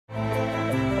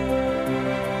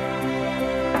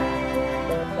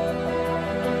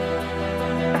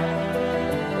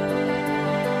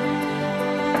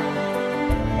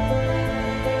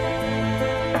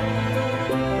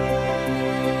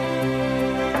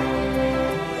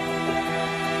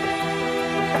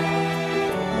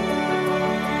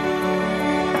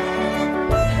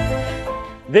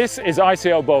This is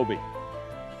ICL Boulby.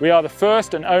 We are the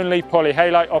first and only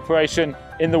polyhalite operation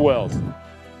in the world.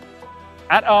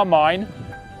 At our mine,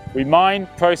 we mine,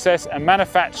 process and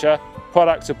manufacture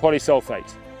products of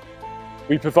polysulphate.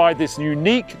 We provide this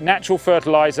unique natural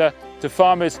fertiliser to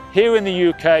farmers here in the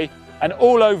UK and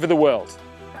all over the world.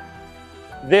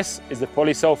 This is the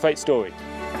Polysulphate story.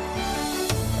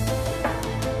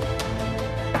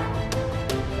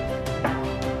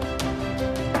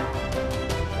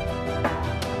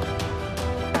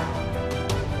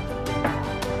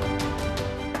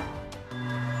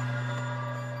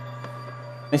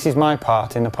 This is my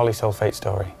part in the Polysulphate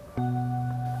story.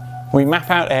 We map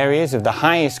out areas of the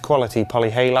highest quality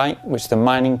polyhalite which the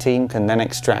mining team can then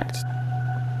extract.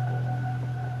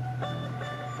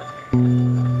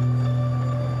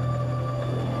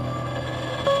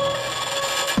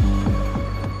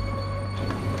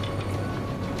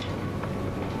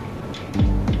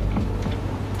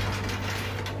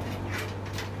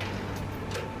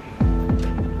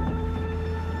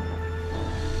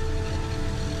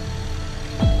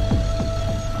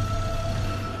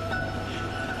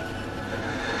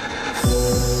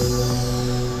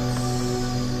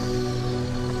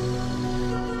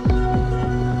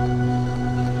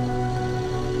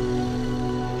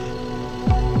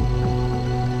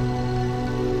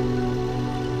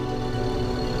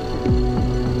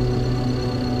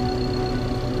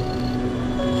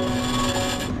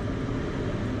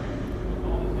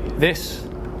 This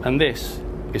and this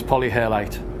is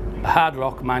polyhalite, a hard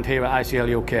rock mined here at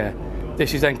ICL UK.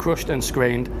 This is then crushed and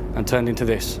screened and turned into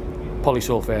this,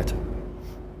 polysulphate.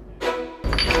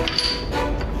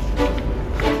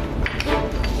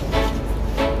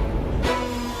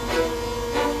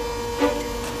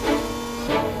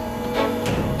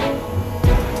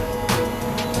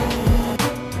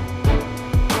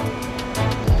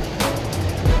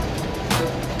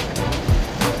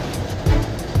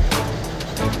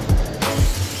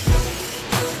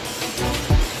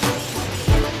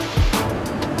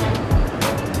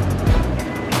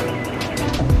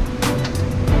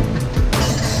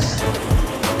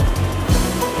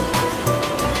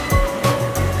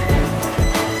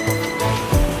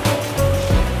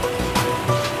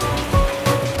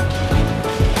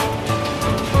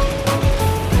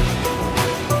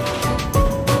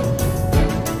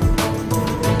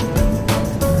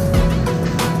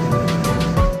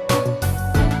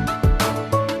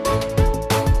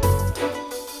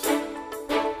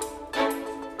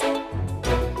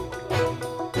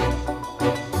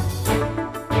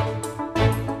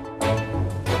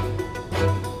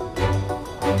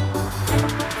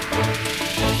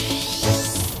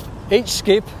 Each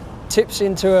skip tips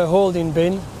into a holding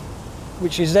bin,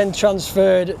 which is then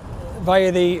transferred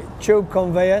via the tube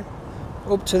conveyor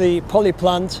up to the poly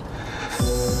plant.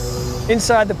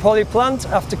 Inside the poly plant,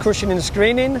 after crushing and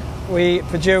screening, we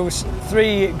produce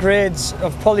 3 grades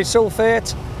of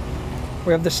polysulphate.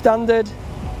 We have the standard,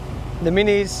 the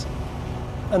minis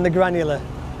and the granular.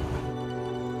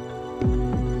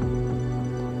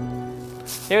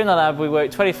 Here in the lab we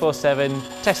work 24/7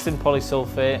 testing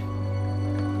polysulphate,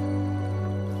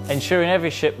 ensuring every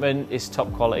shipment is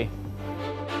top quality.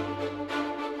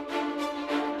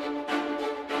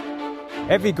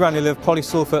 Every granule of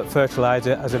polysulphate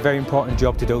fertiliser has a very important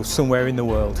job to do somewhere in the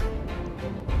world.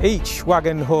 Each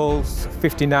wagon holds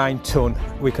 59 tonne.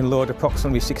 We can load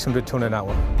approximately 600 tonne an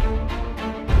hour.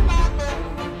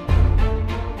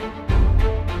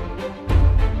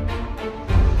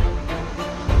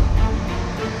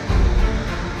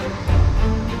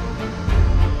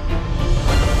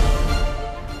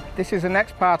 This is the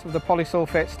next part of the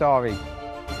polysulphate story.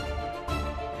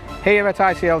 Here at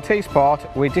ICL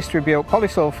T-Sport we distribute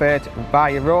polysulphate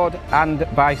by road and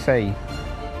by sea.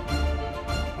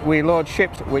 We load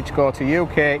ships which go to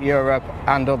UK, Europe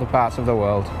and other parts of the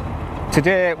world.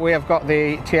 Today we have got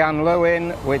the Tian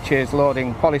Lewin, which is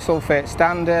loading polysulphate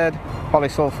standard,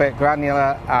 polysulphate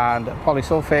granular and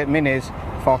polysulphate minis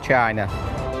for China.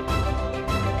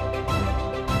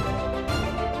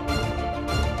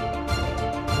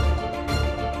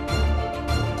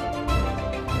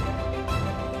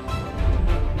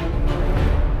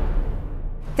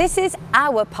 This is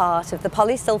our part of the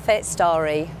polysulphate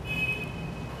story.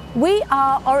 We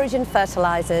are Origin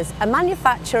Fertilisers, a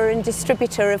manufacturer and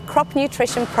distributor of crop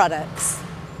nutrition products.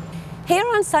 Here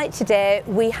on site today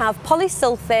we have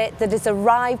polysulphate that has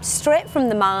arrived straight from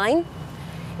the mine.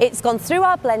 It's gone through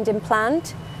our blending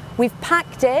plant, we've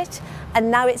packed it and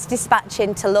now it's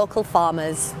dispatching to local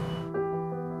farmers.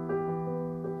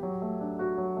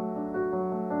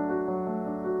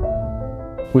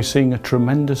 We're seeing a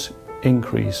tremendous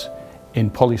increase in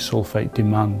polysulphate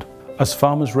demand. as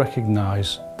farmers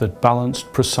recognise that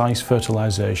balanced, precise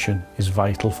fertilisation is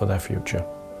vital for their future.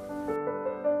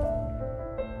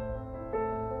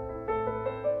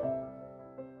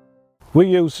 We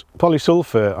use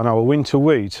polysulphate on our winter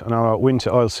wheat and our winter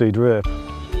oilseed rape.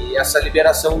 E essa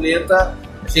liberação lenta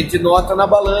a gente nota na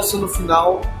balança no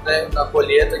final, né, na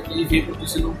colheita, que vem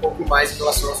produzindo um pouco mais em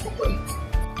relação aos concorrentes.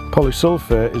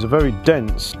 Polysulphate is a very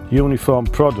dense, uniform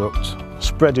product,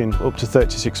 spreading up to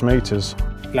 36 meters.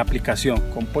 La aplicación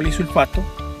con polisulfato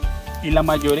y la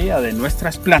mayoría de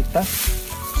nuestras plantas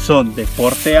son de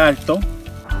porte alto.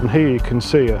 And here you can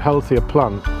see a healthier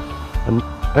plant and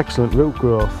excellent root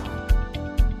growth.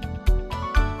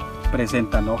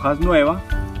 Presentan hojas nuevas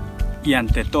y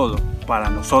ante todo, para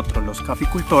nosotros los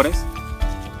caficultores,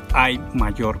 hay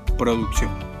mayor producción.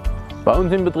 Bei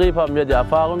uns im Betrieb haben wir die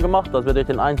Erfahrung gemacht, dass wir durch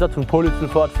den Einsatz von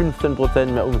Polysulfat 15%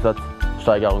 mehr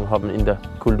Umsatzsteigerung haben in der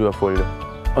Kulturfolge.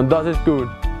 Und das ist gut.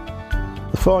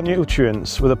 The 4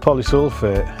 nutrients with a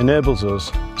polysulphate enables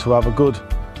us to have a good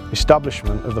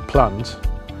establishment of the plant,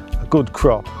 a good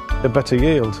crop, a better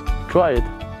yield. Try it.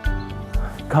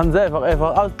 Kann's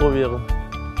einfach ausprobieren.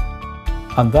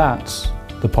 And that's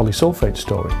the polysulphate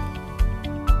story.